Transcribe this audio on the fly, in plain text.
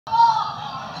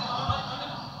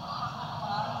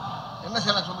என்ன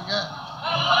செய்யலாம் சொல்லுங்க.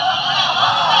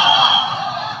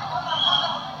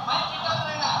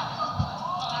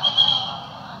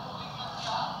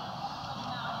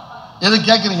 எது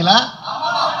கேட்குறீங்களா?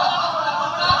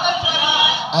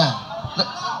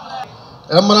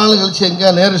 ரொம்ப நாள் கழிச்சு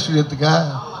எங்க நேரு ஸ்டூடியோத்துக்கா?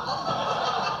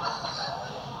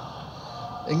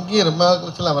 எங்கேயும் ரொம்ப நாள்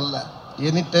கழிச்சுலாம் வரல.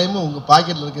 எனி டைம் உங்கள்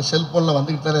பாக்கெட்டில் இருக்க செல்ஃபோனில்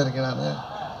வந்துக்கிட்டு தானே இருக்கேன். நான்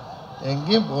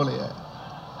எங்கேயும் போகலையே,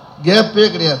 கேப்பே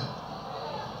கிடையாது.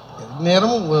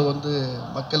 நேரமும் வந்து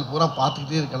மக்கள் பூரா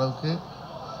பார்த்துக்கிட்டே இருக்க அளவுக்கு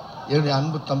என்னுடைய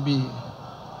அன்பு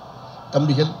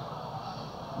தம்பிகள்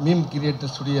மீம்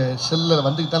கிரியேட்டர்ஸுடைய செல்லில்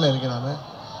வந்துக்கிட்டு தானே இருக்கேன் நான்.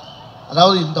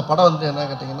 அதாவது இந்த படம் வந்து என்ன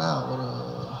கேட்டிங்கன்னா, ஒரு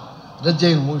ரெட்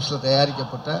ஜெயின் மூவிஸில்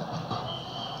தயாரிக்கப்பட்ட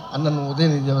அண்ணன்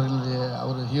உதயநிதி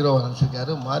அவர் ஹீரோவாக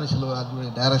நடிச்சிருக்காரு. மாரி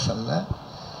செல்வராஜுடைய டைரக்ஷனில்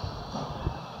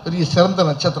பெரிய சிறந்த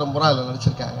நட்சத்திரம் பூரா அதில்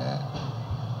நடிச்சிருக்காங்க.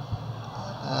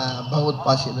 பகவத்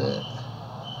பாசில்,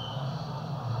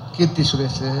 கீர்த்தி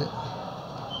சுரேஷ்,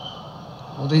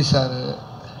 உதய் சாரு,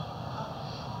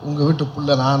 உங்கள் வீட்டு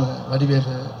புள்ள நான்,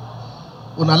 வடிவேலு,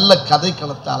 ஒரு நல்ல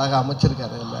கதைக்களத்தை அழகாக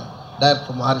அமைச்சிருக்காரு இல்லை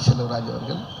டைரக்டர் மாரி செல்வராஜ்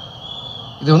அவர்கள்.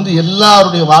 இது வந்து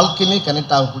எல்லாருடைய வாழ்க்கையிலையும்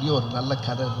கனெக்ட் ஆகக்கூடிய ஒரு நல்ல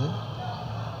கதை. இது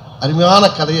அருமையான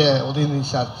கதையை உதயநிதி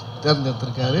சார்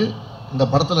தேர்ந்தெடுத்திருக்காரு. இந்த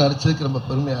படத்தில் நடிச்சதுக்கு ரொம்ப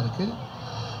பெருமையாக இருக்குது.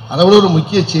 அதை விட ஒரு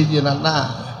முக்கிய செய்தி என்னன்னா,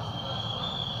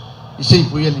 இசை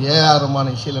புயல் A.R.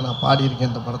 ரஹ்மான் இசையில் நான்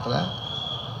பாடியிருக்கேன் இந்த படத்தில்.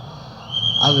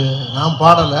 அது நான்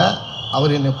பாடலை,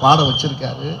 அவர் என்னை பாட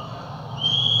வச்சிருக்காரு.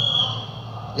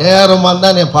 A.R. ரஹ்மான்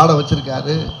தான் என்னை பாட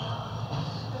வச்சிருக்காரு.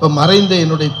 இப்போ மறைந்த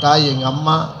என்னுடைய தாய் எங்கள்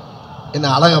அம்மா என்னை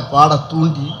அழகாக பாட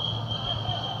தூண்டி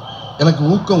எனக்கு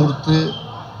ஊக்கம் கொடுத்து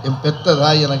என் பெத்த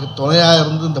தாய் எனக்கு துணையாக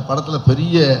இருந்து இந்த படத்தில்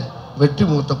பெரிய வெற்றி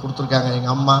முகத்தை கொடுத்துருக்காங்க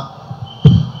எங்கள் அம்மா.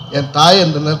 என் தாய்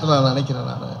இந்த நேரத்தில் நான் நினைக்கிறேன்.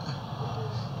 நான்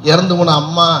இறந்து போன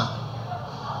அம்மா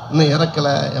இன்னும்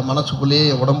இறக்கலை, என் மனசுக்குள்ளேயே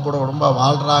என் உடம்போட உடம்பாக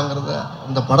வாழ்கிறாங்கிறத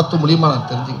இந்த படத்து மூலிமா நான்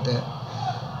தெரிஞ்சுக்கிட்டேன்.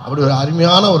 அப்படி ஒரு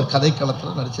அருமையான ஒரு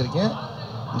கதைக்களத்தில் நடிச்சிருக்கேன்.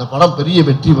 இந்த படம் பெரிய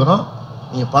வெற்றி பெறும்.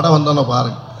 நீங்கள் படம் வந்தோன்னே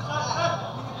பாருங்கள்.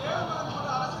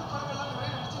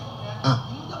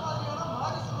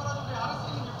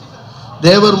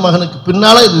 தேவர் மகனுக்கு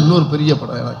பின்னால் இது இன்னொரு பெரிய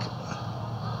படம் எனக்கு.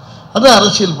 அது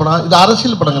அரசியல் படம். இது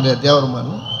அரசியல் படம் கிடையாது. தேவர்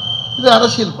மகன் இது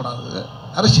அரசியல் படம். அது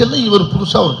அரசியலில் இவர்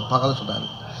புதுசாக ஒரு பகலை சொன்னார்.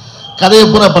 கதையை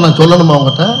பூரா இப்போ நான் சொல்லணுமா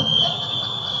அவங்ககிட்ட?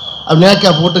 அப்படி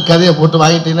நேக்கா போட்டு கதையை போட்டு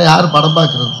வாங்கிட்டீங்கன்னா யார் படம்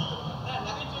பார்க்குறது?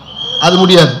 அது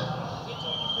முடியாது.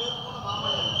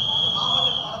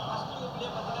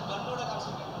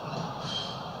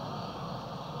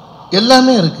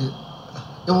 எல்லாமே இருக்குது.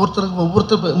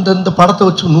 ஒவ்வொருத்தர் இந்த படத்தை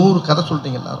வச்சு 100 கதை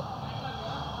சொல்லிட்டீங்க எல்லாரும்.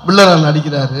 வில்லன்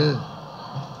நடிக்கிறாரு,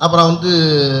 அப்புறம் வந்து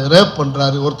ரேப்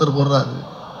பண்ணுறாரு, ஒருத்தர் போடுறாரு,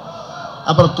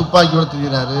 அப்புறம் துப்பாக்கியோட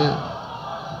திரிகிறாரு,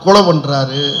 கொலை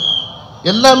பண்ணுறாரு,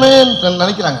 எல்லாமே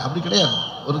நினைக்கிறாங்க. அப்படி கிடையாது.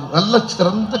 ஒரு நல்ல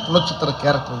சிறந்த குலச்சித்திர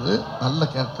கேரக்டர். இது நல்ல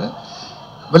கேரக்டர்.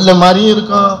 வெள்ளை மாதிரியும்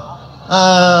இருக்கும்.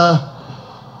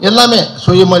 எல்லாமே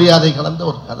சுயமரியாதை கலந்த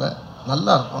ஒரு கதை.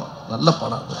 நல்லா இருக்கும். நல்ல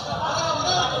படம் அது.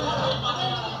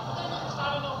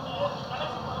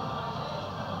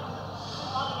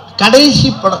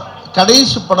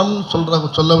 கடைசி படம்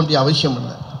சொல்ல வேண்டிய அவசியம்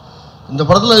இல்லை. இந்த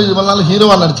படத்தில் இது நாள்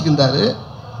ஹீரோவாக நடிச்சுக்கிட்டாரு.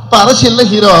 இப்போ அரசியலில்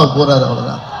ஹீரோவாக போகிறாரு.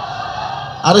 அவ்வளோதான்.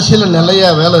 அரசியலில் நிறைய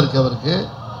வேலை இருக்குது அவருக்கு.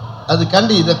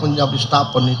 அதுக்காண்டி இதை கொஞ்சம் அப்படி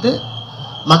ஸ்டாப் பண்ணிவிட்டு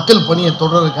மக்கள் பணியை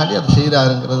தொடர்றதுக்காண்டி அதை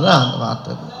செய்கிறாருங்கிறது தான் அந்த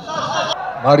வார்த்தை.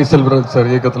 மாரி செல்வராஜ்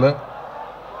சார் இயக்கத்தில்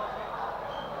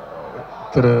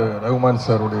திரு ரஹ்மான்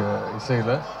சாருடைய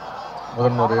இசையில்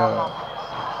முதன்முறையாக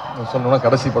சொன்னோன்னா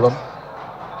கடைசி படம்.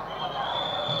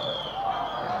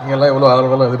 நீங்கள்லாம் எவ்வளோ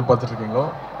ஆர்வலாக எதிர்பார்த்துட்ருக்கீங்களோ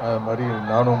அது மாதிரி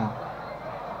நானும்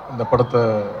இந்த படத்தை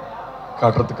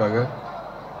காட்டுறதுக்காக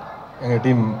எங்கள்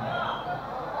டீம்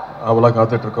ஆவலாக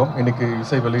காத்துட்ருக்கோம். இன்றைக்கி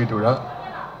இசை வெளியீட்டு விழா.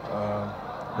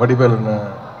 வடிவேலு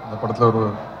இந்த படத்தில் ஒரு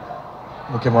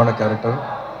முக்கியமான கேரக்டர்.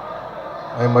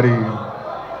 அதே மாதிரி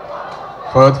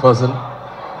ஃபஹத் ஃபாசில்,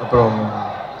 அப்புறம்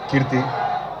கீர்த்தி,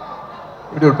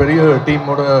 இப்படி ஒரு பெரிய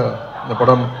டீமோட இந்த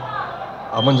படம்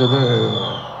அமைஞ்சது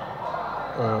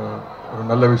ஒரு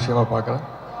நல்ல விஷயமாக பார்க்குறேன்.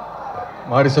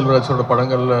 மாரி செல்வராஜோட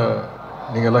படங்களில்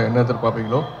நீங்கள்லாம் என்ன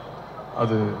எதிர்பார்ப்பீங்களோ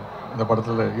அது இந்த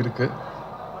படத்தில் இருக்குது.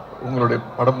 உங்களுடைய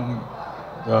படம்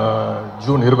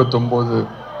ஜூன் 29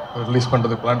 ரிலீஸ்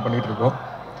பண்ணுறதுக்கு பிளான் பண்ணிகிட்ருக்கோம்.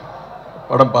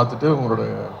 படம் பார்த்துட்டு உங்களோட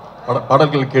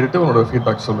பாடல்கள் கேட்டுட்டு உங்களோட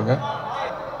ஃபீட்பேக் சொல்லுங்கள்.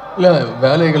 இல்லை,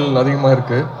 வேலைகள் அதிகமாக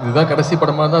இருக்குது. இதுதான் கடைசி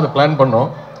படமாக இருந்தால் அதை பிளான் பண்ணோம்.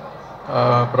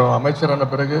 அப்புறம் அமைச்சரான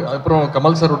பிறகு அப்புறம்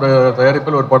கமல் சாரோட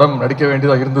தயாரிப்பில் ஒரு படம் நடிக்க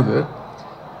வேண்டியதாக இருந்தது.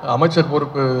 அமைச்சர்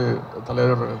பொறுப்பு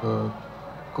தலைவர்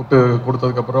கூப்பிட்டு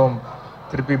கொடுத்ததுக்கப்புறம்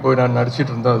திருப்பி போய் நான்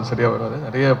நடிச்சிட்டு இருந்தால் அது சரியாக வராது.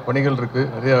 நிறைய பணிகள் இருக்குது,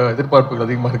 நிறைய எதிர்பார்ப்புகள்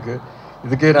அதிகமாக இருக்குது.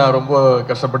 இதுக்கே நான் ரொம்ப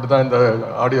கஷ்டப்பட்டு தான் இந்த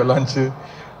ஆடியோ லான்ச்சு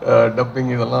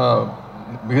டப்பிங் இதெல்லாம்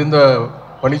மிகுந்த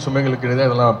பணி சுமைகளுக்கு இடையே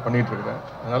இதெல்லாம் பண்ணிகிட்ருக்கிறேன்.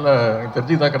 அதனால் எனக்கு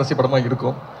தெரிஞ்சு இதான் கடைசி படமாக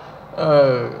இருக்கும்.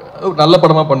 அது நல்ல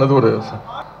படமாக பண்ணது ஒரு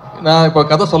நான் இப்போ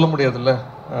கதை சொல்ல முடியாதுல்ல.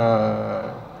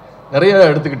 நிறைய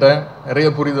எடுத்துக்கிட்டேன், நிறைய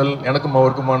புரிதல், எனக்கும்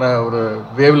அவருக்குமான ஒரு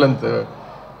வேவ் லென்த்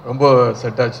ரொம்ப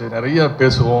செட் ஆச்சு. நிறைய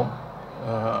பேசுவோம்,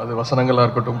 அது வசனங்களாக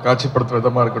இருக்கட்டும், காட்சிப்படுத்துகிற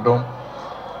விதமாக இருக்கட்டும்,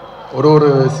 ஒரு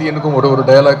சீனுக்கும் ஒரு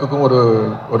டயலாக்குக்கும்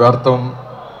ஒரு அர்த்தம்.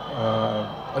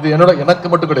 அது எனக்கு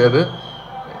மட்டும் கிடையாது.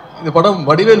 இந்த படம்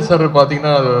வடிவேல் சார்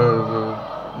பார்த்தீங்கன்னா,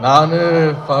 நான்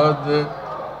ஃபஹத்,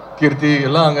 கீர்த்தி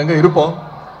எல்லாம் அங்கங்கே இருப்போம்.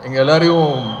 எங்கள் எல்லாரையும்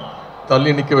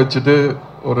தள்ளி நிற்க வச்சுட்டு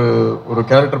ஒரு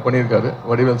கேரக்டர் பண்ணியிருக்காரு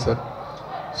வடிவேல் சார்.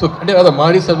 ஸோ கண்டிப்பாக அதை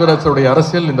மாரி செல்வராஜோடைய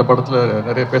அரசியல் இந்த படத்தில்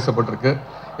நிறைய பேசப்பட்டிருக்கு.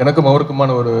 எனக்கும்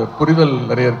அவருக்குமான ஒரு புரிதல்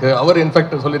நிறைய இருக்குது. அவர்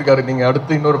இன்ஃபேக்ட் சொல்லியிருக்காரு, நீங்கள்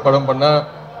அடுத்து இன்னொரு படம் பண்ணால்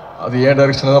அது ஏன்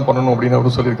டைரக்ஷனில் தான் பண்ணணும் அப்படின்னு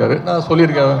அவரும் சொல்லியிருக்காரு. நான்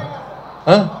சொல்லியிருக்கேன்,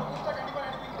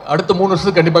 அடுத்த 3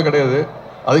 வருஷத்துக்கு கண்டிப்பாக கிடையாது,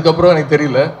 அதுக்கப்புறம் எனக்கு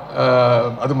தெரியல,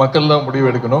 அது மக்கள் தான் முடிவு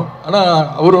எடுக்கணும். ஆனால்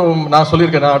அவரும் நான்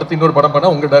சொல்லியிருக்கேன், நான் அடுத்து இன்னொரு படம்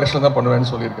பண்ணால் உங்கள் டைரக்ஷனில் தான்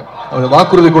பண்ணுவேன்னு சொல்லியிருக்கேன். அவர்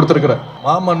வாக்குறுதி கொடுத்துருக்குறேன்.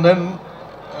 மாமன்னன்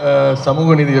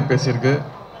சமூக நீதியை பேசியிருக்கு.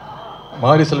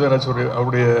 மாரி செல்வராஜ்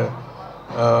அவருடைய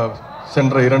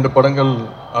சென்ற 2 படங்கள்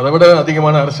அதை விட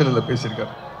அதிகமான அரசியலில்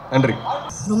பேசியிருக்கார். நன்றி.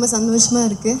 ரொம்ப சந்தோஷமாக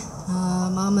இருக்குது.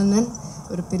 மாமன்னன்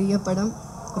ஒரு பெரிய படம்,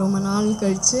 ரொம்ப நாள்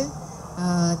கழித்து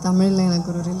தமிழில் எனக்கு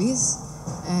ஒரு ரிலீஸ்.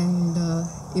 அண்ட்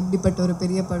இப்படிப்பட்ட ஒரு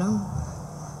பெரிய படம்,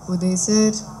 உதய்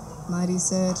சார், மாரி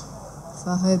சார்,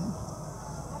 ஃபஹத்,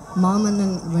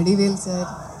 மாமன்னன் வடிவேல் சார்,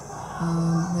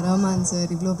 ரஹ்மான் சார்,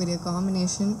 இவ்வளோ பெரிய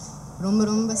காம்பினேஷன். ரொம்ப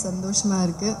ரொம்ப சந்தோஷமாக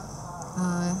இருக்குது.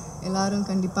 எல்லோரும்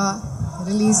கண்டிப்பாக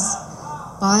ரிலீஸ்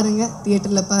பாருங்கள்,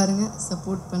 தியேட்டரில் பாருங்கள்,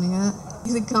 சப்போர்ட் பண்ணுங்கள்.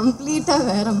 இது கம்ப்ளீட்டாக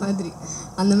வேறு மாதிரி,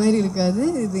 அந்த மாதிரி இருக்காது.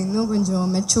 இது இன்னும் கொஞ்சம்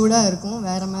மெச்சூர்டாக இருக்கும்,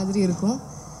 வேறு மாதிரி இருக்கும்.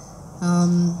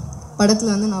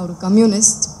 படத்தில் வந்து நான் ஒரு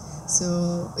கம்யூனிஸ்ட். ஸோ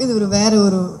இது வேறு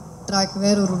ஒரு ட்ராக்,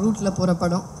 வேறு ஒரு ரூட்டில் போகிற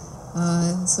படம்.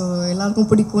 ஸோ எல்லாருக்கும்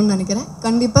பிடிக்கும்னு நினைக்கிறேன்.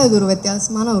 கண்டிப்பாக இது ஒரு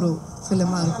வித்தியாசமான ஒரு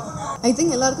ஃபிலிமாக இருக்கும். ஐ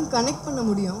திங்க் எல்லாருக்கும் கனெக்ட் பண்ண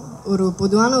முடியும். ஒரு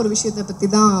பொதுவான ஒரு விஷயத்தை பற்றி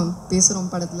தான்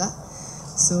பேசுகிறோம் படத்தில்.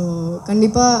 ஸோ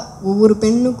கண்டிப்பாக ஒவ்வொரு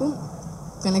பெண்ணுக்கும்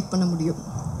கனெக்ட் பண்ண முடியும்.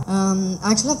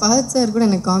 ஆக்சுவலாக ஃபஹத் சார் கூட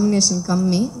எனக்கு காம்பினேஷன்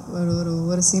கம்மி,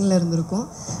 ஒரு சீனில் இருந்திருக்கும்.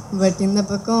 பட் இந்த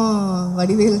பக்கம்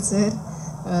வடிவேல் சார்,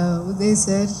 உதய்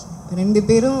சார் 2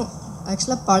 பேரும்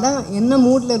ஆக்சுவலாக படம் என்ன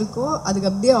மூடில் இருக்கோ அதுக்கு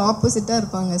அப்படியே ஆப்போசிட்டாக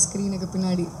இருப்பாங்க. ஸ்க்ரீனுக்கு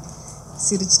பின்னாடி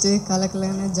சிரிச்சுட்டு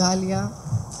கலக்கலன்னு ஜாலியாக.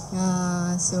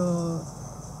 ஸோ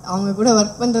அவங்க கூட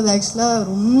ஒர்க் பண்ணுறது ஆக்சுவலாக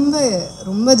ரொம்ப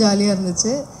ரொம்ப ஜாலியாக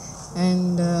இருந்துச்சு.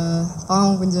 அண்ட்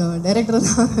பாவம் கொஞ்சம் டைரக்டர்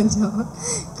தான் கொஞ்சம்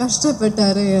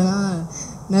கஷ்டப்பட்டார். ஏன்னா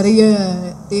நிறைய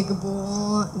டேக்கு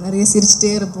போவோம், நிறைய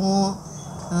சிரிச்சிட்டே இருப்போம்.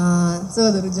 ஸோ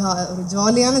அது ஒரு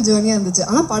ஜாலியான ஜேர்னியாக இருந்துச்சு.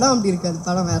 ஆனால் படம் அப்படி இருக்காது,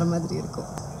 படம் வேறு மாதிரி இருக்கும்.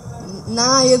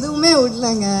 நான் எதுவுமே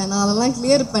விடலைங்க, நான் அதெல்லாம்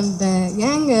கிளியர் பண்ணிட்டேன்.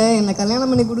 ஏங்க என்னை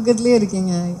கல்யாணம் பண்ணி கொடுக்கறதுலே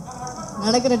இருக்கீங்க?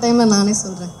 நடக்கிற டைமில் நானே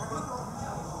சொல்கிறேன்.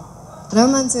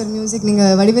 ரஹ்மான் சார் மியூசிக்,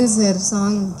 நீங்கள் வடிவேல் சார்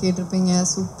சாங் கேட்டிருப்பீங்க,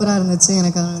 சூப்பராக இருந்துச்சு.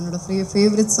 எனக்கு என்னோடய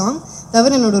ஃபேவரட் சாங்.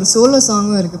 தவிர என்னோட ஒரு சோலோ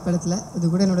சாங்கும் இருக்குது படத்தில்,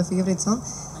 அது கூட என்னோடய ஃபேவரட் சாங்.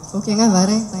 ஓகேங்க,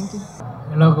 வரேன். தேங்க்யூ.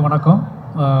 எல்லாருக்கும் வணக்கம்.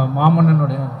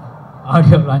 மாமன்னனுடைய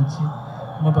ஆடியோ லான்ச்சு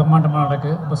ரொம்ப பிரம்மாண்டமாக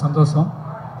நடக்குது, ரொம்ப சந்தோஷம்.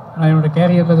 ஆனால் என்னோடய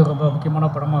கேரியருக்கு அது ரொம்ப முக்கியமான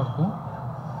படமாக இருக்கும்.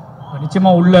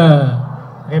 நிச்சயமாக உள்ள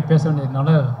நிறைய பேச வேண்டியதுனால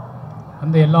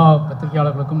அந்த எல்லா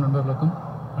பத்திரிகையாளர்களுக்கும் நண்பர்களுக்கும்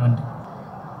நன்றி.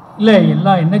 இல்லை,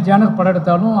 என்ன ஜேனர் படம்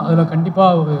எடுத்தாலும் அதில்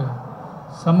கண்டிப்பாக ஒரு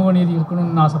சமூக நீதி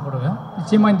இருக்கணும்னு ஆசைப்படுவேன்.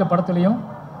 நிச்சயமாக இந்த படத்துலேயும்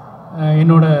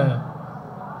என்னோட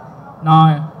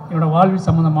வாழ்வில்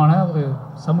சம்மந்தமான ஒரு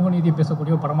சமூக நீதியை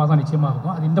பேசக்கூடிய ஒரு படமாக தான் நிச்சயமாக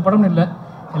இருக்கும். அது இந்த படம்னு இல்லை,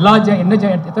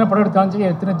 எத்தனை படம் எடுத்தாலும் சரி,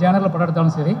 எத்தனை ஜேனரில் படம்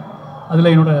எடுத்தாலும் சரி,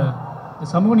 அதில் இந்த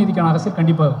சமூக நீதிக்கான அரசியல்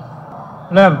கண்டிப்பாக இருக்கும்.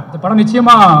 இல்லை, இந்த படம்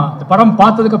நிச்சயமாக இந்த படம்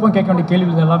பார்த்ததுக்கப்புறம் கேட்க வேண்டிய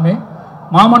கேள்விகள் எல்லாமே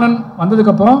மாமன்னன்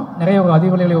வந்ததுக்கப்புறம் நிறைய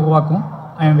அதிர்வலைகளை உருவாக்கும்.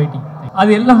 ஐ ஆம் வெயிட்டிங். அது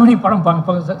எல்லாமே படம்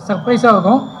சர்ப்ரைஸாக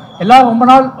இருக்கும். எல்லோரும் ரொம்ப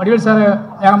நாள் வடிவேல் சார்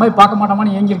வேறு மாதிரி பார்க்க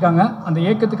மாட்டோமான்னு ஏங்கியிருக்காங்க. அந்த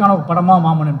ஏக்கத்துக்கான ஒரு படமாக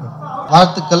மாமன்னன்.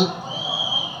 வாழ்த்துக்கள்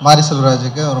மாரி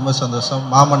செல்வராஜுக்கு, ரொம்ப சந்தோஷம்.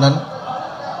 மாமன்னன்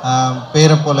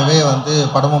பேரை போலவே வந்து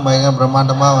படமும் பயங்கர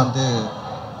பிரம்மாண்டமாக வந்து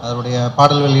அதனுடைய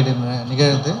பாடல் வெளியீடு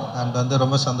நிகழ்து. அண்ட்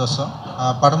ரொம்ப சந்தோஷம்.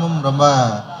 படமும் ரொம்ப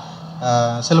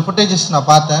சில ஃபுட்டேஜஸ்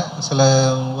நான் பார்த்தேன், சில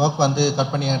ஒர்க்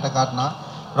கட் பண்ணி என்கிட்ட காட்டினா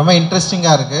ரொம்ப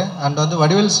இன்ட்ரெஸ்டிங்காக இருக்குது. அண்ட்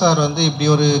வடிவேல் சார் இப்படி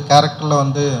ஒரு கேரக்டரில்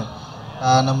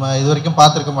நம்ம இது வரைக்கும்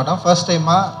பார்த்துருக்க மாட்டோம். ஃபர்ஸ்ட்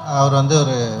டைமாக அவர்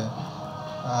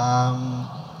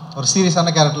ஒரு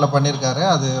சீரியஸான கேரக்டரில் பண்ணியிருக்காரு.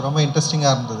 அது ரொம்ப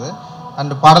இன்ட்ரெஸ்டிங்காக இருந்தது.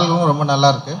 அண்ட் பாடல்களும் ரொம்ப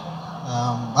நல்லாயிருக்கு.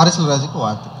 மாரி செல்வராஜுக்கு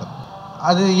வாழ்த்துக்கள்.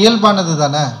 அது இயல்பானது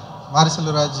தானே. மாரி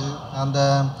செல்வராஜ்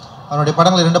அவருடைய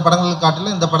படங்கள் 2 படங்கள்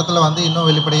காட்டிலும் இந்த படத்தில் இன்னும்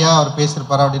வெளிப்படையாக அவர்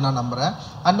பேசியிருப்பார் அப்படின்னு நான் நம்புகிறேன்.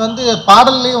 அண்ட்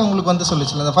பாடல்லையும் உங்களுக்கு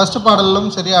சொல்லிச்சுல, இந்த ஃபர்ஸ்ட் பாடலும்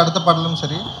சரி, அடுத்த பாடலும்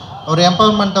சரி, ஒரு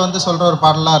எம்பவர்மெண்ட்டை வந்து சொல்கிற ஒரு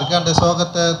பாடலாக இருக்குது, அந்த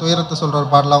சோகத்தை துயரத்தை சொல்கிற ஒரு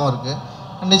பாடலாகவும் இருக்குது.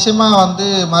 நிச்சயமாக வந்து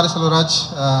மாரி செல்வராஜ்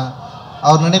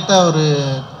அவர் நினைத்த ஒரு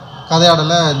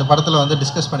கதையாடலை இந்த படத்தில் வந்து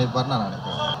டிஸ்கஸ் பண்ணியிருப்பாருன்னு நான்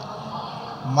நினைக்கிறேன்.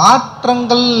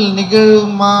 மாற்றங்கள்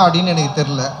நிகழுமா அப்படின்னு எனக்கு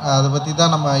தெரில, அதை பற்றி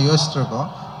தான் நம்ம யோசிச்சுருக்கோம்.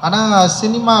 ஆனால்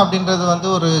சினிமா அப்படின்றது வந்து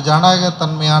ஒரு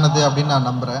ஜனநாயகத்தன்மையானது அப்படின்னு நான்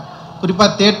நம்புகிறேன்.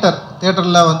 குறிப்பாக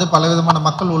தேட்டரில் வந்து பலவிதமான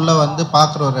மக்கள் உள்ளே வந்து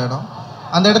பார்க்குற ஒரு இடம்.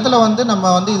 அந்த இடத்துல வந்து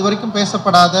நம்ம வந்து இது வரைக்கும்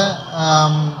பேசப்படாத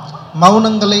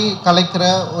மௌனங்களை கலைக்கிற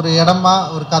ஒரு இடமா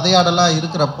ஒரு கதையாடலாக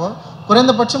இருக்கிறப்போ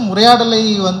குறைந்தபட்சம் உரையாடலை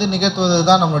வந்து நிகழ்த்துவது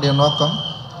தான் நம்மளுடைய நோக்கம்.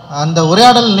 அந்த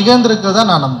உரையாடல் நிகழ்ந்திருக்கிறதா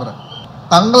நான் நம்புகிறேன்.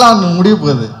 தங்களான் முடிவு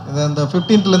போகுது. இது இந்த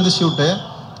 15லேருந்து ஷூட்டு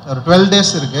ஒரு 12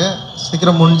 days இருக்குது,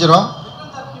 சீக்கிரம் முடிஞ்சிடும்.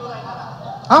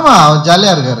 ஆமாம், அவர்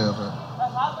ஜாலியாக இருக்கார். அவர்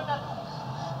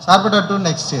சார்பட்டா 2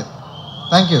 next year.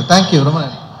 தேங்க்யூ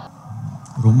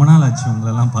ரொம்ப நாள் ஆச்சு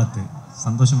உங்களெல்லாம் பார்த்து,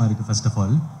 சந்தோஷமாக இருக்குது. ஃபர்ஸ்ட் ஆஃப்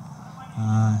ஆல்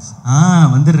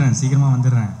வந்துடுறேன், சீக்கிரமாக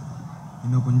வந்துடுறேன்.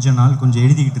 இன்னும் கொஞ்சம்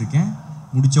எழுதிக்கிட்டு இருக்கேன்,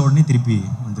 முடித்த உடனே திருப்பி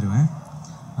வந்துடுவேன்.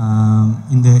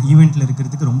 இந்த ஈவெண்ட்டில்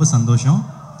இருக்கிறதுக்கு ரொம்ப சந்தோஷம்.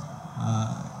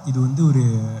 இது வந்து ஒரு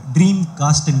ட்ரீம்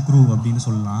காஸ்ட் அண்ட் க்ரூ அப்படின்னு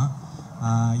சொல்லலாம்.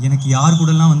 எனக்கு யார்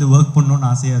கூடலாம் வந்து ஒர்க் பண்ணணுன்னு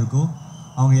ஆசையாக இருக்கோ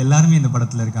அவங்க எல்லாருமே இந்த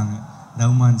படத்தில் இருக்காங்க.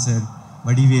 Rahman sir,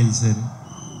 Vadivel sir,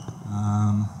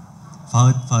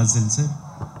 Fahadh Fazil sir,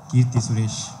 Keerthy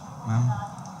Suresh ma'am.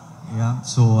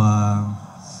 So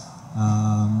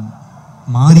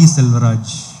மாரி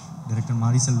செல்வராஜ், டைரக்டர்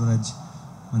மாரி செல்வராஜ்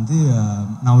வந்து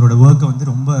நான் அவரோட ஒர்க்கை வந்து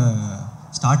ரொம்ப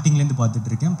ஸ்டார்டிங்லேருந்து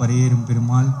பார்த்துட்ருக்கேன். பரையேறும்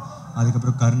பெருமாள்,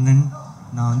 அதுக்கப்புறம் கர்ணன்,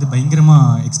 நான் வந்து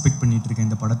பயங்கரமாக எக்ஸ்பெக்ட் பண்ணிகிட்ருக்கேன்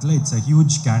இந்த படத்தில். It's a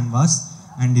huge canvas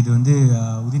and இது வந்து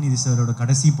உதயநிதி சாரோட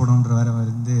கடைசி படம்ன்ற வேறு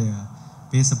வந்து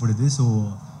பேசப்படுது. So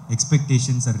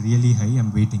expectations are really high.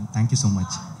 I'm waiting. Thank you so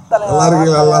much. நல்லா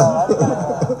இருக்கீங்களா?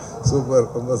 சூப்பர்,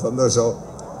 ரொம்ப சந்தோஷம்.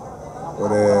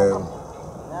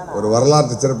 ஒரு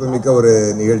வரலாற்று சிறப்புமிக்க ஒரு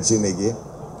நிகழ்ச்சி இன்னைக்கு.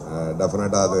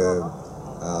 டெஃபினட்டாக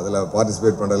அதில்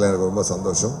பார்ட்டிசிபேட் பண்ணுறதுல எனக்கு ரொம்ப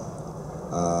சந்தோஷம்.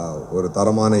 ஒரு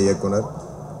தரமான இயக்குனர்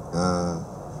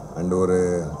அண்டு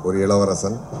ஒரு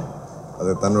இளவரசன்,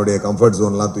 அது தன்னுடைய கம்ஃபர்ட்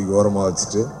ஜோன்லாம் தூக்கி ஓரமாக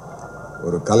வச்சுட்டு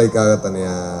ஒரு கலைக்காக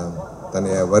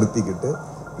தன்னைய வருத்திக்கிட்டு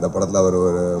இந்த படத்தில் அவர்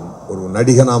ஒரு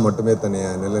நடிகனாக மட்டுமே தன்னைய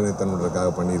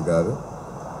நிலைநிறுத்தணுன்றதுக்காக பண்ணியிருக்காரு.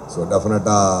 ஸோ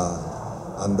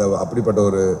டெஃபினட்டாக அப்படிப்பட்ட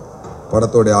ஒரு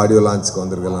படத்தோடைய ஆடியோ லான்ச்சுக்கு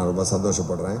வந்திருக்கேன். நான் ரொம்ப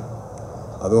சந்தோஷப்படுறேன்.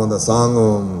 அதுவும் அந்த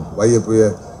சாங்கும்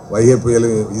வைகை புயல்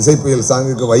இசை புயல்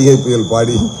சாங்குக்கு வைகை புயல்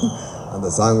பாடி அந்த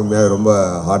சாங்குமே ரொம்ப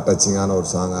ஹார்ட் டச்சிங்கான ஒரு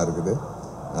சாங்காக இருக்குது.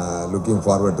 Looking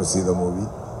forward to see the movie.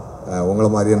 உங்களை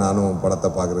மாதிரியே நானும் படத்தை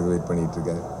பார்க்குறதுக்கு வெயிட்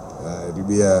பண்ணிகிட்ருக்கேன். It will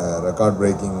be a record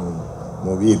braking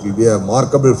movie. It will be a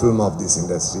மார்க்கபிள் film of this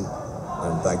industry.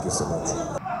 And thank you so much.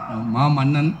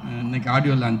 மாமன்னன் இன்னைக்கு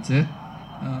ஆடியோ லான்ச்சு.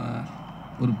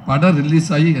 ஒரு படம் ரிலீஸ்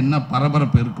ஆகி என்ன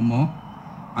பரபரப்பு இருக்குமோ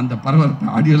அந்த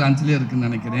பரபரப்பு ஆடியோ லான்ச்லேயே இருக்குதுன்னு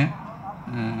நினைக்கிறேன்.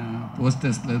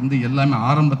 போஸ்டர்ஸ்லேருந்து எல்லாமே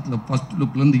ஆரம்பத்தில் ஃபஸ்ட்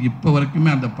லுக்லேருந்து இப்போ வரைக்குமே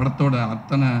அந்த படத்தோட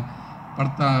அத்தனை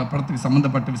படத்துக்கு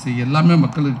சம்மந்தப்பட்ட விஷயம் எல்லாமே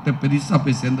மக்கள்கிட்ட பெருசாக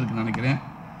போய் சேர்ந்துருக்குன்னு நினைக்கிறேன்.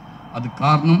 அது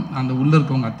காரணம் அந்த உள்ளே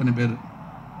இருக்கவங்க அத்தனை பேர்.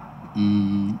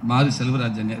 மாரி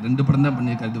செல்வராஜன் 2 படம் தான்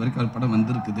பண்ணியிருக்காரு. இது வரைக்கும் ஒரு படம்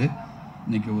வந்திருக்குது.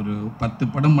 இன்றைக்கி ஒரு 10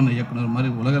 படம் பண்ண இயக்குனர்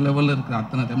மாதிரி உலக லெவலில் இருக்கிற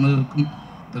அத்தனை தமிழருக்கும்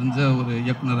தெரிஞ்ச ஒரு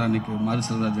இயக்குனராக இன்றைக்கி மாரி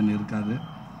செல்வராஜன் இருக்கார்.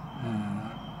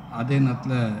 அதே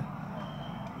நேரத்தில்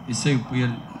இசை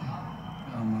புயல்,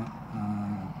 ஆமாம்,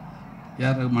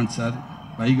 A.R. ரஹ்மான் சார்,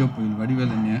 வைகை புயல்,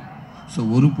 வடிவேல் அண்ணன். ஸோ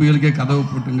ஒரு புயலுக்கே கதவை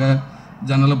போட்டுங்க,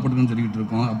 ஜன்னலை போட்டுங்கன்னு சொல்லிக்கிட்டு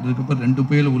இருக்கோம். அப்படி இருக்கப்போ 2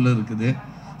 புயல் உள்ளே இருக்குது.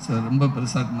 ஸோ ரொம்ப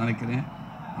பெருசாக நினைக்கிறேன்.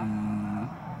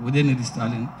 உதயநிதி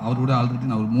ஸ்டாலின் அவரோட ஆல்ரெடி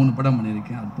நான் ஒரு 3 படம்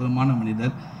பண்ணியிருக்கேன். அற்புதமான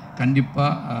மனிதர்.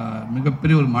 கண்டிப்பாக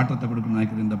மிகப்பெரிய ஒரு மாற்றத்தை கொடுக்கணும்னு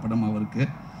நினைக்கிறேன் இந்த படம் அவருக்கு.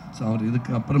 ஸோ அவர்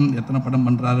இதுக்கு அப்புறம் எத்தனை படம்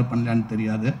பண்ணுறாரு பண்ணலான்னு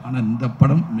தெரியாது. ஆனால் இந்த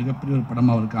படம் மிகப்பெரிய ஒரு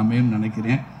படம் அவருக்கு அமையும்னு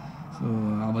நினைக்கிறேன். ஸோ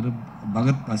அவர்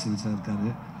பகத் பாசில் சார்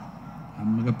இருக்கார்,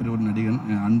 மிகப்பெரிய ஒரு நடிகன்.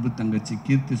 அன்பு தங்கச்சி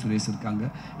கீர்த்தி சுரேஷ் இருக்காங்க.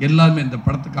 எல்லாருமே இந்த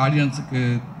படத்துக்கு ஆடியன்ஸுக்கு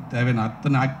தேவையான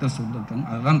அத்தனை ஆக்டர்ஸ் உள்ள இருக்காங்க.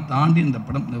 அதெல்லாம் தாண்டி இந்த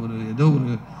படம் ஏதோ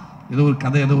ஒரு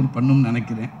கதை ஏதோ ஒரு பண்ணணும்னு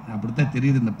நினைக்கிறேன். அப்படித்தான்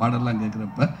தெரியுது இந்த பாடலாம்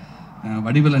கேட்குறப்ப.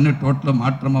 வடிவேல் அண்ணன் டோட்டலாக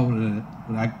மாற்றமாக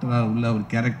ஒரு ஆக்டராக உள்ள ஒரு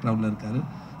கேரக்டராக உள்ள இருக்கார்.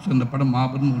 ஸோ இந்த படம்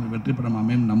மாபெரும் ஒரு வெற்றி படம்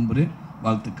அமையும் நம்புகிறேன்.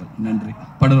 வாழ்த்துக்கள், நன்றி.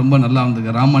 படம் ரொம்ப நல்லா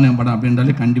வந்திருக்கு. ராமாயணம் படம்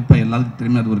அப்படின்றாலே கண்டிப்பாக எல்லாருக்கும்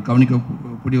தெரியுமே அது ஒரு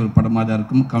கவனிக்கக்கூடிய ஒரு படமாக தான்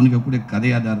இருக்கும், கவனிக்கக்கூடிய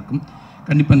கதையாக தான் இருக்கும்.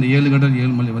 கண்டிப்பாக இந்த 7 கடல்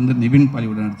 7 மலை வந்து நிவின்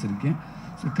பாலியோட நடிச்சிருக்கேன்.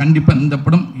 ஸோ கண்டிப்பாக இந்த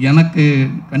படம் எனக்கு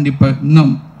கண்டிப்பாக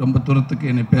இன்னும் ரொம்ப தூரத்துக்கு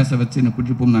என்னை பேச வச்சு என்னை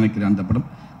கூட்டிட்டு போகணும்னு நினைக்கிறேன். அந்த படம்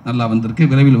நல்லா வந்திருக்கு,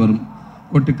 விரைவில் வரும்.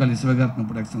 கோட்டுக்காளி சிவகார்த்திகேயன்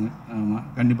ப்ரொடக்ஷன். ஆமாம்,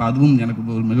 கண்டிப்பாக அதுவும் எனக்கு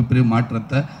ஒரு மிகப்பெரிய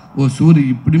மாற்றத்தை, சூரி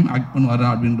இப்படியும் ஆக்ட் பண்ணுவாரா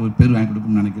அப்படின்ற ஒரு பேர் வாங்கி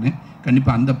கொடுக்கணும்னு நினைக்கிறேன்.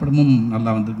 கண்டிப்பாக அந்த படமும்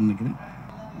நல்லா வந்திருக்குன்னு நினைக்கிறேன்.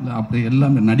 இல்லை அப்படி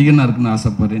எல்லாமே நடிகனாக இருக்குன்னு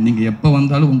ஆசைப்படுறேன். நீங்கள் எப்போ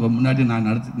வந்தாலும் உங்கள் முன்னாடி நான்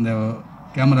இந்த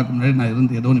கேமராவுக்கு முன்னாடி நான்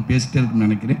இருந்து ஏதோ ஒன்று பேசிகிட்டே இருக்குன்னு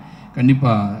நினைக்கிறேன்.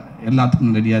 கண்டிப்பாக எல்லாத்துக்கும்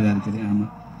நான் ரெடியாக தான் இருக்கிறேன்.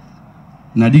 ஆமாம்,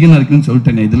 நடிகனாக இருக்குன்னு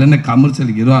சொல்லிட்டேனே, இதில் என்ன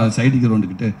கமர்ஷியல் ஹீரோ சைடு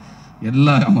ஹீரோண்டுக்கிட்டு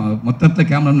எல்லா மொத்தத்தில்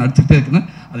கேமரா நடிச்சுக்கிட்டே இருக்குன்னா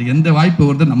அது எந்த வாய்ப்பு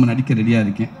வருதோ நம்ம நடிக்க ரெடியாக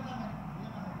இருக்கேன்.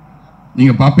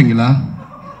 நீங்கள் பார்ப்பீங்களா?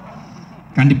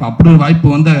 கண்டிப்பாக அப்படி ஒரு வாய்ப்பு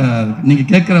வந்து நீங்கள்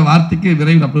கேட்குற வார்த்தைக்கு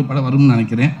விரைவில் அப்படி படம் வரும்னு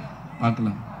நினைக்கிறேன்.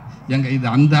 பார்க்கலாம். ஏங்க இது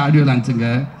அந்த ஆடியோ லான்ச்சுங்க,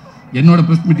 என்னோட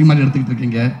ப்ரெஸ் மீட்டிங் மாதிரி எடுத்துக்கிட்டு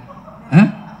இருக்கீங்க.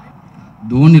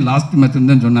 தோனி லாஸ்ட் மேட்ச்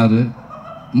தான் சொன்னார்,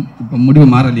 இப்போ முடிவு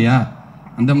மாறலையா?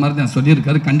 அந்த மாதிரி தான்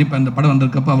சொல்லியிருக்காரு. கண்டிப்பாக இந்த படம்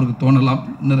வந்திருக்கப்போ அவருக்கு தோணலாம்,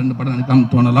 இன்னும் 2 படம்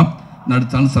நடிக்காமல் தோணலாம்,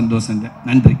 நடித்தாலும் சந்தோஷம் தான்.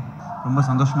 நன்றி. ரொம்ப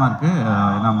சந்தோஷமாக இருக்குது.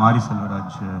 ஏன்னா மாரி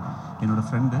செல்வராஜ் என்னோடய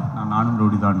ஃப்ரெண்டு. நானும்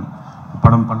ரவுடி தான்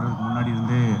படம் பண்ணுறதுக்கு முன்னாடி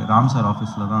இருந்தே ராம் சார்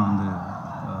ஆஃபீஸில் தான் வந்து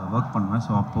ஒர்க் பண்ணுவேன்.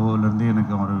 ஸோ அப்போலேருந்தே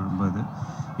எனக்கு அவர் ரொம்ப இது.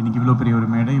 இன்றைக்கி இவ்வளோ பெரிய ஒரு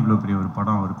மேடை, இவ்வளோ பெரிய ஒரு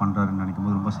படம் அவர் பண்ணுறாருன்னு நினைக்கும்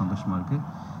போது ரொம்ப சந்தோஷமாக இருக்குது.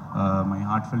 My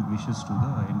heartfelt wishes to the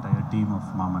entire team of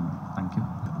Maamannan. Thank you.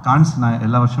 Cons நான்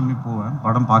எல்லா வருஷமே போவேன்,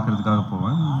 படம் பார்க்குறதுக்காக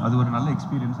போவேன். அது ஒரு நல்ல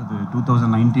எக்ஸ்பீரியன்ஸ். அது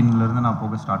 2019 நான்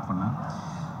போக ஸ்டார்ட் பண்ணேன்.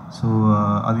 ஸோ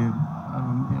அது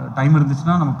டைம்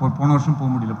இருந்துச்சுன்னா நம்ம போன வருஷம் போக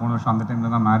முடியல. போன வருஷம் அந்த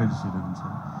டைமில் தான் மேரேஜ் இருந்துச்சு.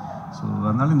 ஸோ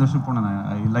அதனால இந்த வருஷம் போனேன்.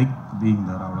 ஐ லைக் பீயிங்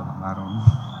தேர், அவ்வளோதான், வேறு ஒன்றும்.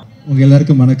 உங்கள்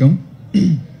எல்லாருக்கும் வணக்கம்.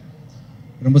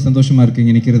 ரொம்ப சந்தோஷமாக இருக்குது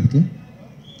இங்கே நிற்கிறதுக்கு.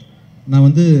 நான்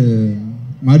வந்து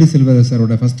மாரி செல்வராஜ்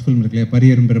சாரோட ஃபஸ்ட் ஃபிலிம் இருக்கு இல்லையா,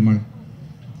 பரியரும் பெருமாள்,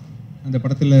 அந்த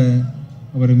படத்தில்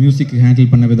அவர் மியூசிக்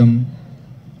ஹேண்டில் பண்ண விதம்,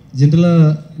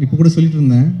 ஜென்ரலாக இப்போ கூட சொல்லிட்டு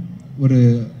இருந்தேன்,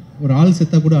 ஒரு ஆள்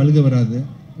செத்தாக கூட அழுக வராது,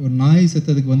 ஒரு நாய்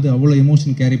செத்ததுக்கு வந்து அவ்வளோ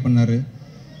எமோஷன் கேரி பண்ணார்.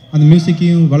 அந்த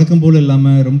மியூசிக்கையும் வழக்கம் போல்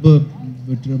இல்லாமல்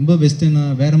ரொம்ப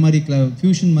வெஸ்டர்னாக வேறு மாதிரி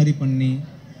ஃபியூஷன் மாதிரி பண்ணி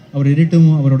அவர் எடிட்டும்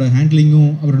அவரோட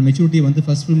ஹேண்ட்லிங்கும் அவரோட மெச்சூரிட்டியை வந்து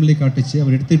ஃபஸ்ட் ஃபிலிம்லேயே காட்டுச்சு.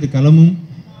 அவர் எடுத்துக்கிட்டு களமும்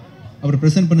அவர்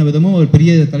ப்ரெசென்ட் பண்ண விதமும் அவர்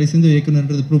பெரிய தலை சேர்ந்து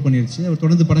இயக்குனர்ன்றது ப்ரூவ் பண்ணிடுச்சு. அவர்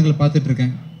தொடர்ந்து படங்களை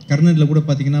பார்த்துட்ருக்கேன். கர்ணனில் கூட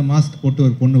பார்த்தீங்கன்னா மாஸ்க் போட்டு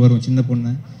ஒரு பொண்ணு வரும், சின்ன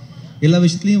பொண்ணு. எல்லா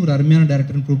விஷயத்துலையும் ஒரு அருமையான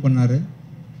டேரக்டர்னு ப்ரூவ் பண்ணார்.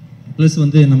 ப்ளஸ்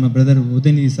வந்து நம்ம பிரதர்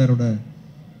உதயநிதி சாரோட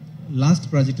லாஸ்ட்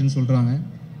ப்ராஜெக்ட்னு சொல்கிறாங்க.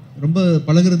 ரொம்ப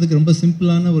பழகிறதுக்கு ரொம்ப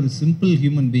சிம்பிளான ஒரு சிம்பிள்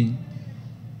ஹியூமன் பீயிங்.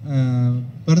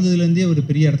 பிறந்ததுலேருந்தே ஒரு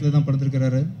பெரிய இடத்துல தான்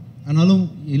பிறந்திருக்கிறாரு. ஆனாலும்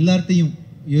எல்லார்ட்டையும்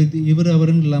இவர்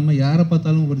அவருன்னு இல்லாமல் யாரை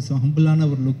பார்த்தாலும் ஒரு ஹம்பிளான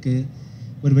ஒரு லுக்கு,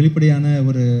 ஒரு வெளிப்படையான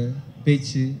ஒரு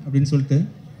பேச்சு அப்படின்னு சொல்லிட்டு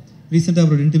ரீசெண்டாக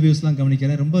அவரோட இன்டர்வியூஸ்லாம்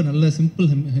கவனிக்கிறேன். ரொம்ப நல்ல சிம்பிள்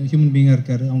ஹியூமன் பீயிங்காக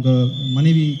இருக்கார். அவங்க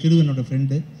மனைவி கிருவனோட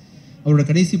ஃப்ரெண்டு. அவரோட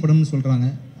கடைசி படம்னு சொல்கிறாங்க.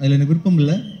 அதில் எனக்கு விருப்பம்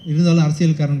இல்லை, இருந்தாலும்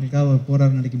அரசியல் காரணங்களுக்காக அவர்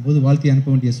போராட நினைக்கும் போது வாழ்த்தி அனுப்ப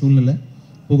வேண்டிய சூழ்நிலை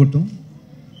போகட்டும்,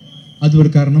 அது ஒரு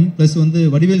காரணம். ப்ளஸ் வந்து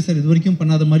வடிவேல் சார் இது வரைக்கும்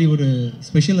பண்ணாத மாதிரி ஒரு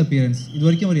ஸ்பெஷல் அப்பியரன்ஸ். இது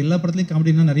வரைக்கும் அவர் எல்லா படத்துலையும்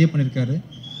காமெடினா நிறைய பண்ணியிருக்காரு.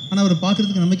 ஆனால் அவர்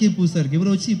பார்க்குறதுக்கு நமக்கே புதுசாக இருக்குது.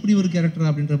 இவரை வச்சு இப்படி ஒரு கேரக்டர்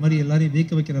அப்படின்ற மாதிரி எல்லாரையும்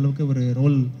வியக்க வைக்கிற அளவுக்கு ஒரு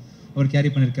ரோல் அவர்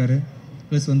கேரி பண்ணியிருக்காரு.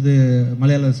 ப்ளஸ் வந்து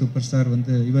மலையாள சூப்பர் ஸ்டார்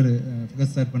வந்து இவர்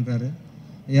ஃபகத் சார் பண்ணுறாரு,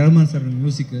 ரஹ்மான் சார்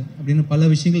மியூசிக்கு அப்படின்னு பல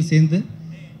விஷயங்கள் சேர்ந்து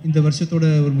இந்த வருஷத்தோட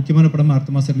ஒரு முக்கியமான படமாக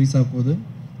அடுத்த மாதம் ரிலீஸ் ஆக போகுது.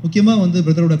 முக்கியமாக வந்து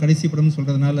பிரதரோட கடைசி படம்னு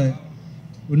சொல்கிறதுனால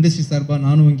இண்டஸ்ட்ரி சார்பாக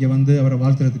நானும் இங்கே வந்து அவரை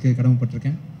வாழ்த்துறதுக்கு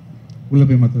கடமைப்பட்டிருக்கேன். உள்ளே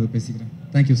போய் மற்றது பேசிக்கிறேன்.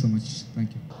 Thank you so much.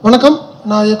 தேங்க்யூ. வணக்கம்.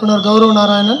 நான் இயக்குனர் கௌரவ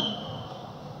நாராயணன்.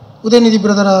 உதயநிதி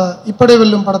பிரதரை இப்படை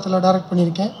வெல்லும் படத்தில் டைரக்ட்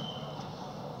பண்ணியிருக்கேன்.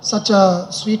 Such a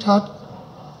sweet heart.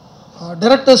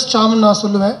 Directors சாம்னு நான்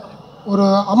சொல்லுவேன். ஒரு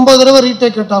 50 தடவை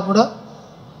ரீடேக் கேட்டால் கூட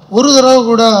ஒரு தடவை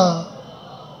கூட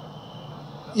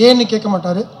ஏன்னு கேட்க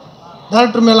மாட்டார்.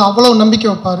 டைரக்டர் மேலே அவ்வளோ நம்பிக்கை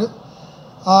வைப்பார்.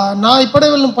 நான் இப்படை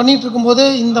வெல்லும் பண்ணிகிட்டு இருக்கும்போதே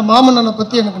இந்த மாமன்னனை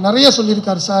பற்றி எனக்கு நிறைய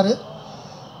சொல்லியிருக்காரு sir.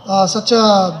 Such a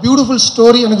beautiful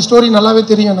story. எனக்கு ஸ்டோரி நல்லாவே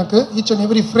தெரியும். எனக்கு ஈச் அண்ட்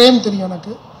எவ்ரி ஃப்ரேம் தெரியும்.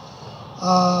 எனக்கு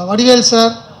Vadivel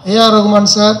sir, A.R.Rahman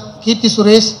sir, Keerthy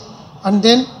Suresh, and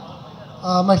then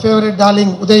my favourite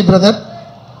darling Uday brother.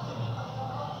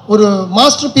 ஒரு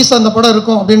மாஸ்டர் பீஸ் அந்த படம்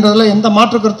இருக்கும் அப்படின்றதுல எந்த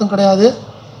மாற்று கருத்தும் கிடையாது.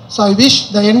 So I wish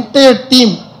the entire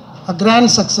team a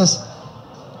grand success.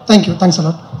 Thank you. Thanks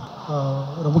a lot.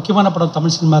 ஒரு முக்கியமான படம்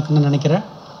தமிழ் சினிமாக்குன்னு நினைக்கிறேன்.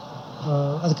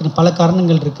 அதுக்கு பல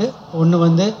காரணங்கள் இருக்குது. ஒன்று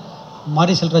வந்து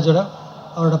மாரி செல்வராஜோட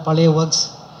அவரோட பழைய ஒர்க்ஸ்,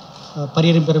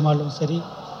 பரியரும் பெருமாளும் சரி,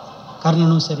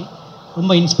 கர்ணனும் சரி,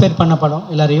 ரொம்ப இன்ஸ்பயர் பண்ண படம்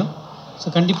எல்லாரையும். ஸோ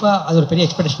கண்டிப்பாக அது ஒரு பெரிய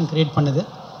எக்ஸ்பெக்டேஷன் க்ரியேட் பண்ணுது.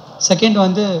 செகண்ட்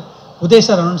வந்து உதய்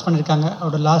சார் அனௌன்ஸ் பண்ணியிருக்காங்க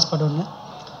அவரோட லாஸ்ட் படம்னு.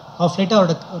 ஆஃப் லைட்டாக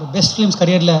அவரோட ஒரு பெஸ்ட் ஃபிலிம்ஸ்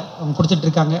கரியரில் அவங்க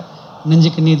கொடுத்துட்ருக்காங்க.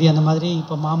 நெஞ்சுக்கு நீதி, அந்த மாதிரி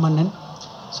இப்போ மாமன்னன்.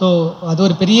 ஸோ அது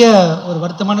ஒரு பெரிய ஒரு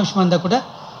வருத்தமான விஷயமா இருந்தால் கூட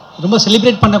ரொம்ப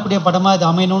செலிப்ரேட் பண்ணக்கூடிய படமாக இது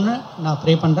அமையணும்னு நான்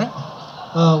ப்ரே பண்ணுறேன்.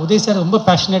 உதய் சார் ரொம்ப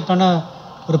பேஷனேட்டான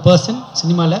ஒரு பர்சன்.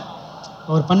 சினிமாவில்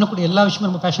அவர் பண்ணக்கூடிய எல்லா விஷயமும்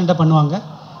ரொம்ப பேஷனேட்டாக பண்ணுவாங்க.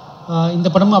 இந்த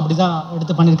படமும் அப்படி தான்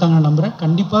எடுத்து பண்ணியிருக்காங்கன்னு நம்புகிறேன்.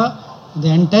 கண்டிப்பாக இந்த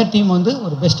என்டையர் டீம் வந்து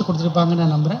ஒரு பெஸ்ட்டு கொடுத்துருப்பாங்கன்னு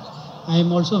நான் நம்புகிறேன். I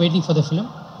am also waiting for the film.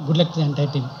 Good luck to the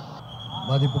entire team.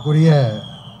 மதிப்புக்குரிய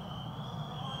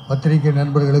பத்திரிகை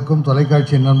நண்பர்களுக்கும்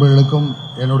தொலைக்காட்சி நண்பர்களுக்கும்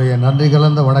என்னுடைய நன்றி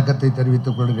கலந்த வணக்கத்தை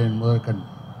தெரிவித்துக் கொள்கிறேன். முதற்கண்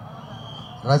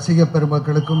ரசிக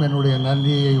பெருமக்களுக்கும் என்னுடைய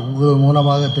நன்றியை உங்கள்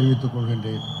மூலமாக தெரிவித்துக்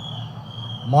கொள்கின்றேன்.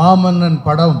 மாமன்னன்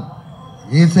படம்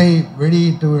இசை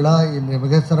வெளியீட்டு விழா இன்று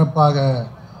மிக சிறப்பாக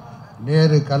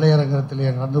நேரு கலையரங்கத்திலே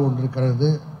நடந்து கொண்டிருக்கிறது.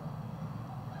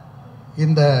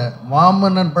 இந்த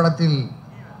மாமன்னன் படத்தில்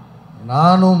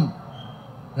நானும்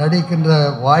நடிக்கின்ற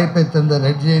வாய்ப்பை தந்த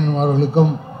ரெட்ஜியன்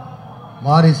அவர்களுக்கும்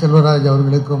மாரி செல்வராஜ்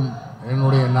அவர்களுக்கும்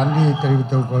என்னுடைய நன்றியை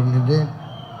தெரிவித்துக் கொள்கின்றேன்.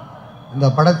 இந்த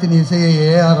படத்தின் இசையை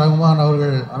A.R. ரஹ்மான்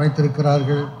அவர்கள்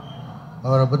அமைத்திருக்கிறார்கள்.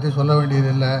 அவரை பற்றி சொல்ல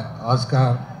வேண்டியதில்லை,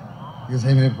 ஆஸ்கார்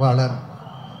இசையமைப்பாளர்.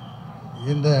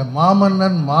 இந்த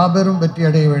மாமன்னன் மாபெரும் வெற்றி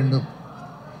அடைய வேண்டும்.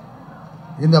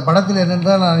 இந்த படத்தில்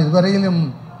என்னென்றால், நான் இதுவரையிலும்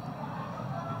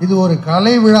இது ஒரு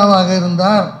கலை விழாவாக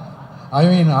இருந்தால்,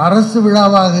 அரசு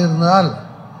விழாவாக இருந்தால்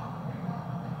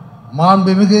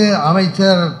மாண்புமிகு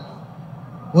அமைச்சர்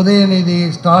உதயநிதி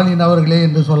ஸ்டாலின் அவர்களே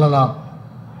என்று சொல்லலாம்.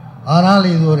 ஆனால்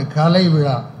இது ஒரு கலை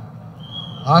விழா.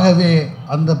 ஆகவே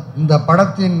இந்த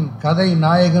படத்தின் கதை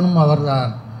நாயகனும்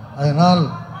அவர்தான். அதனால்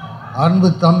அன்பு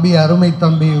தம்பி, அருமை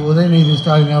தம்பி உதயநிதி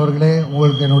ஸ்டாலின் அவர்களே,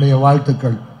 உங்களுக்கு என்னுடைய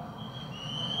வாழ்த்துக்கள்.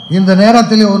 இந்த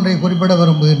நேரத்தில் ஒன்றை குறிப்பிட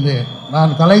விரும்புகின்றேன்.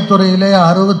 நான் கலைத்துறையிலே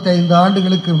 65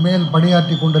 ஆண்டுகளுக்கு மேல்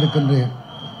பணியாற்றி கொண்டிருக்கின்றேன்.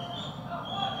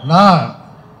 நான்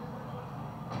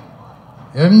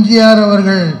எம்ஜிஆர்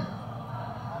அவர்கள்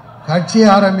கட்சி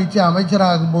ஆரம்பித்து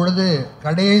அமைச்சராகும் பொழுது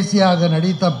கடைசியாக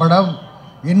நடித்த படம்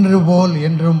இன்று போல்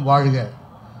என்றும் வாழ்க.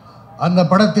 அந்த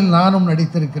படத்தில் நானும்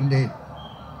நடித்திருக்கின்றேன்.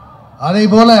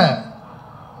 அதேபோல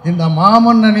இந்த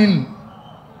மாமன்னனில்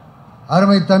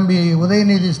அருமை தம்பி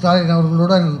உதயநிதி ஸ்டாலின்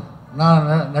அவர்களுடன் நான்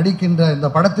இந்த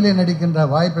படத்திலே நடிக்கின்ற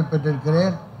வாய்ப்பை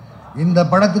பெற்றிருக்கிறேன். இந்த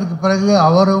படத்திற்கு பிறகு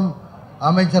அவரும்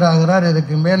அமைச்சராகிறார்.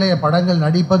 இதற்கு மேலே படங்கள்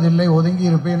நடிப்பதில்லை, ஒதுங்கி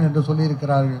இருப்பேன் என்று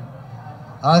சொல்லியிருக்கிறார்கள்.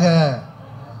 ஆக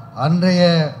அன்றைய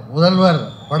முதல்வர்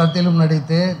படத்திலும்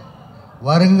நடித்தேன்,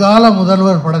 வருங்கால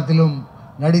முதல்வர் படத்திலும்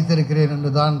நடித்திருக்கிறேன் என்று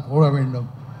தான் கூற வேண்டும்.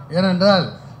 ஏனென்றால்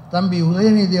தம்பி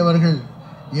உதயநிதி அவர்கள்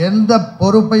எந்த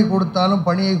பொறுப்பை கொடுத்தாலும்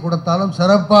பணியை கொடுத்தாலும்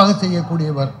சிறப்பாக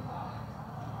செய்யக்கூடியவர்.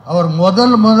 அவர்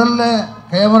முதல்ல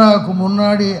கேமராவுக்கு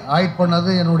முன்னாடி ஆக்ட்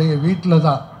பண்ணது என்னுடைய வீட்டில்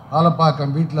தான்,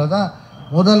 ஆலப்பாக்கம் வீட்டில் தான்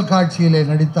முதல் காட்சியிலே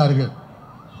நடித்தார்கள்.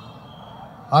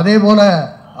 அதே போல்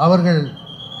அவர்கள்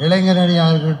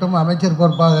இளைஞரணியாக இருக்கட்டும், அமைச்சர்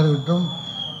பொறுப்பாக இருக்கட்டும்,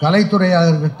 கலைத்துறையாக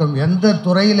இருக்கட்டும், எந்த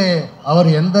துறையிலே அவர்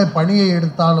எந்த பணியை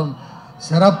எடுத்தாலும்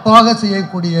சிறப்பாக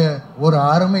செய்யக்கூடிய ஒரு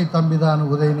அருமை தம்பிதான்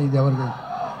உதயநிதி அவர்கள்.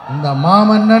 இந்த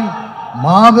மாமன்னன்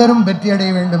மாபெரும்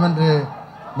வெற்றியடைய வேண்டும் என்று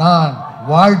நான்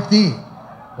வாழ்த்தி,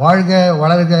 வாழ்க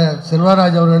வளர்க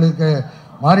செல்வராஜ் அவர்களுக்கு,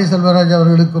 மாரி செல்வராஜ்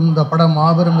அவர்களுக்கும் இந்த படம்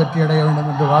மாபெரும் வெற்றியடைய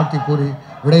வேண்டும் என்று வாழ்த்தி கூறி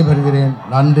விடைபெறுகிறேன்.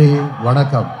 நன்றி,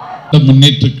 வணக்கம்.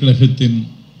 முன்னேற்றக் கழகத்தின்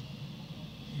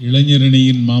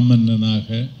இளைஞரணியின் மாமன்னனாக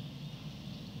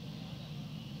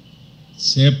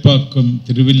சேப்பாக்கம்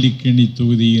திருவல்லிக்கேணி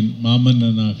தொகுதியின்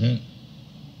மாமன்னனாக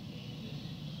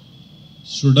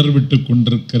சுடர்விட்டு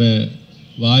கொண்டிருக்கிற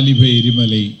வாலிப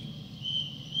எரிமலை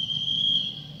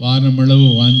வானமளவு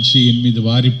வாஞ்சி என் மீது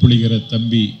வாரிப்பொழிகிற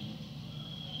தம்பி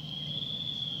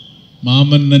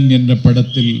மாமன்னன் என்ற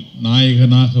படத்தில்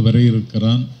நாயகனாக வர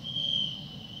இருக்கிறான்.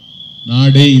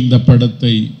 நாடே இந்த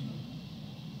படத்தை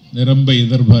நிரம்ப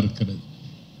எதிர்பார்க்கிறது.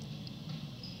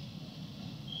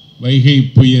 வைகை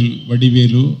புயல்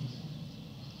வடிவேலு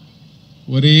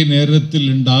ஒரே நேரத்தில்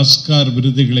 2 ஆஸ்கார்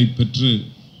விருதுகளை பெற்று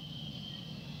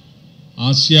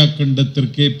ஆசியா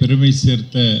கண்டத்திற்கே பெருமை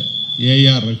சேர்த்த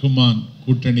A.R. ரஹ்மான்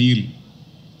கூட்டணியில்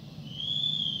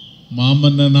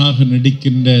மாமன்னனாக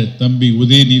நடிக்கின்ற தம்பி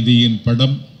உதயநிதியின்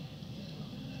படம்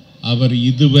அவர்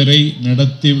இதுவரை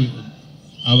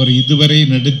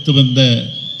நடித்து வந்த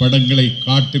படங்களை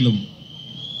காட்டிலும்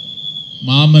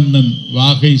மாமன்னன்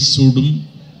வாகை சூடும்,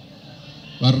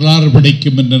 வரலாறு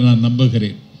படைக்கும் என்று நான்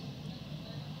நம்புகிறேன்.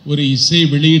 ஒரு இசை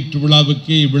வெளியீட்டு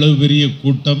விழாவுக்கே இவ்வளவு பெரிய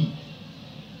கூட்டம்,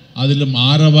 அதிலும்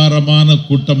ஆரவாரமான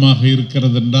கூட்டமாக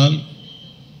இருக்கிறது என்றால்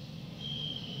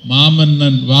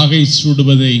மாமன்னன் வாகை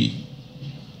சூடுவதை,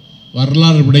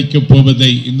 வரலாறு படைக்கப்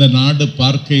போவதை இந்த நாடு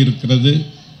பார்க்க இருக்கிறது.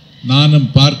 நானும்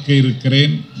பார்க்க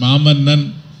இருக்கிறேன். மாமன்னன்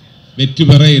வெற்றி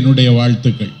பெற என்னுடைய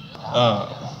வாழ்த்துக்கள்.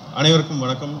 அனைவருக்கும்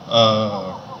வணக்கம்.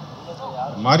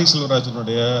 மாரி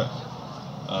செல்வராஜனுடைய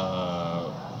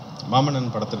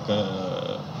மாமன்னன் படத்திற்கு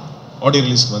ஆடியோ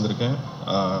ரிலீஸ்க்கு வந்திருக்கேன்.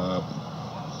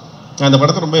 நான் இந்த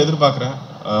படத்தை ரொம்ப எதிர்பார்க்குறேன்.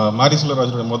 மாரி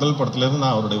செல்வராஜனுடைய முதல் படத்துலேருந்து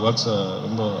நான் அவருடைய ஒர்க்ஸை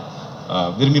ரொம்ப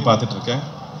விரும்பி பார்த்துட்ருக்கேன்.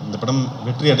 இந்த படம்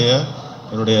வெற்றி அடைய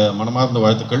என்னுடைய மனமார்ந்த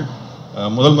வாழ்த்துக்கள்.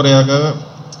 முதல் முறையாக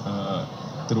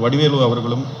திரு வடிவேலு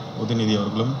அவர்களும், உதயநிதி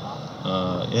அவர்களும்,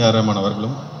 A.R. ரஹ்மான்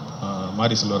அவர்களும்,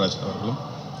 மாரி செல்வராஜ் அவர்களும்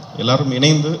எல்லாரும்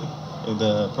இணைந்து இந்த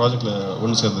ப்ராஜெக்டில்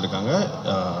ஒன்று சேர்ந்துருக்காங்க.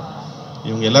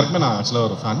 இவங்க எல்லாருக்குமே நான் ஆக்சுவலாக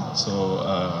ஒரு ஃபேன். ஸோ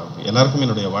எல்லாருக்கும்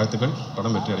என்னுடைய வாழ்த்துக்கள்.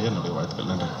 படம் வெற்றி அடைய என்னுடைய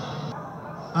வாழ்த்துக்கள். நன்றி.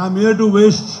 I am here to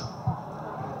wish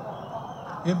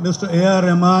Mr. A.R.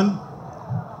 Rahman,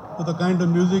 for the kind of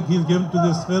music he's given to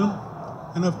this film.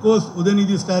 And of course,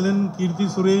 Udhayanidhi Stalin, Kirti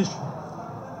Suresh,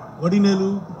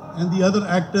 Vadivelu, and the other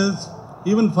actors,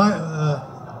 even Fahad,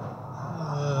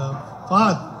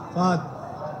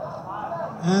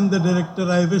 and the director,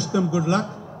 I wish them good luck.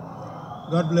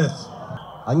 God bless.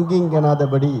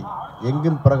 அங்கிங்கனாதபடி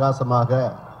எங்கும் பிரகாசமாக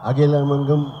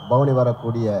அகிலமெங்கும் பவனி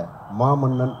வரக்கூடிய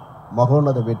மாமன்னன்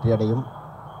மகோன்னத வெற்றியடையும்.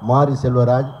 மாரி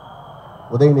செல்வராஜ்,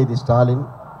 உதயநிதி ஸ்டாலின்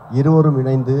இருவரும்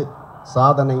இணைந்து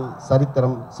சாதனை,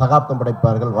 சரித்திரம், சகாப்தம்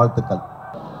படைப்பார்கள். வாழ்த்துக்கள்.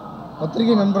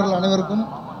 பத்திரிகை நண்பர்கள் அனைவருக்கும்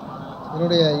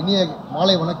என்னுடைய இனிய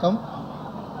மாலை வணக்கம்.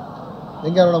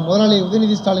 எங்களோட முதலாளி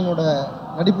உதயநிதி ஸ்டாலினோட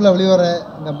நடிப்பில் வெளிவர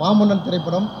இந்த மாமன்னன்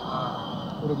திரைப்படம்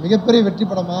ஒரு மிகப்பெரிய வெற்றி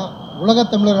படமாக,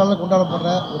 உலகத் தமிழர்களால் கொண்டாடப்படுற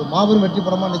ஒரு மாபெரும் வெற்றி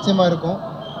படமாக நிச்சயமாக இருக்கும்.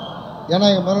 ஏன்னா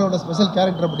எங்கள் முதலாளியோட ஸ்பெஷல்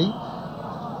கேரக்டர் அப்படி.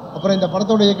 அப்புறம் இந்த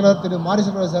படத்தோட இயக்குனர் திரு மாரி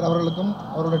செல்வராஜ் சார் அவர்களுக்கும்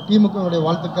அவரோட டீமுக்கும் என்னுடைய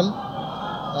வாழ்த்துக்கள்.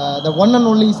 The one and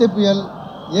only இசைப்புயல்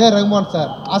A.R. Rahman sir,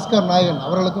 Oscar நாயகன்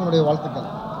அவர்களுக்கும் என்னுடைய வாழ்த்துக்கள்.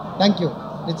 தேங்க்யூ.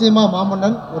 நிச்சயமாக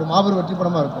மாமன்னன் ஒரு மாபெரும் வெற்றி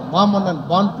படமாக இருக்கும். மாமன்னன்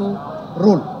பான் டு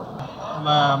ரூல்.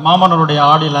 நம்ம மாமன்னனுடைய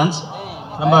ஆடியோ லான்ச்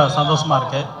ரொம்ப சந்தோஷமாக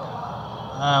இருக்குது.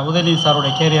 உதயநிதி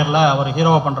சாருடைய கேரியரில் அவர்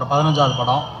ஹீரோவாக பண்ணுற 15வது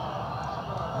படம்.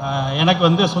 எனக்கு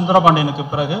வந்து சுந்தரபாண்டியனுக்கு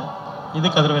பிறகு இது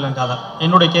கதிர்வேலன் காதல்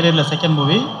என்னுடைய கேரியரில் செகண்ட்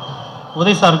மூவி.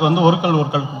 உதய் சாருக்கு வந்து ஒரு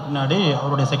கல் பின்னாடி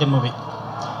அவருடைய செகண்ட் மூவி.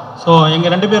 ஸோ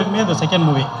எங்கள் 2 பேருக்குமே இந்த செகண்ட்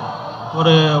மூவி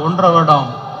ஒரு 1.5 வருடம்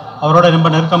அவரோட ரொம்ப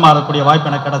நெருக்கமாக இருக்கக்கூடிய வாய்ப்பு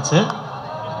எனக்கு கிடச்சி,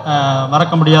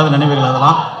 மறக்க முடியாத நினைவுகள்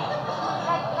அதெல்லாம்.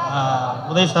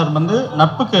 உதய் சார் வந்து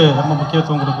நட்புக்கு ரொம்ப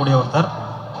முக்கியத்துவம் கொடுக்கக்கூடிய ஒருத்தர்.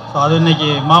 ஸோ அது இன்றைக்கி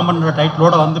மாமன்னோட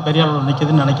டைட்டிலோடு வந்து பெரிய அளவில்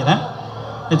நிற்கிதுன்னு நினைக்கிறேன்.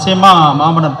 நிச்சயமாக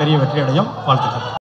மாமன்னன் பெரிய வெற்றி அடையும். வாழ்த்துக்கள்.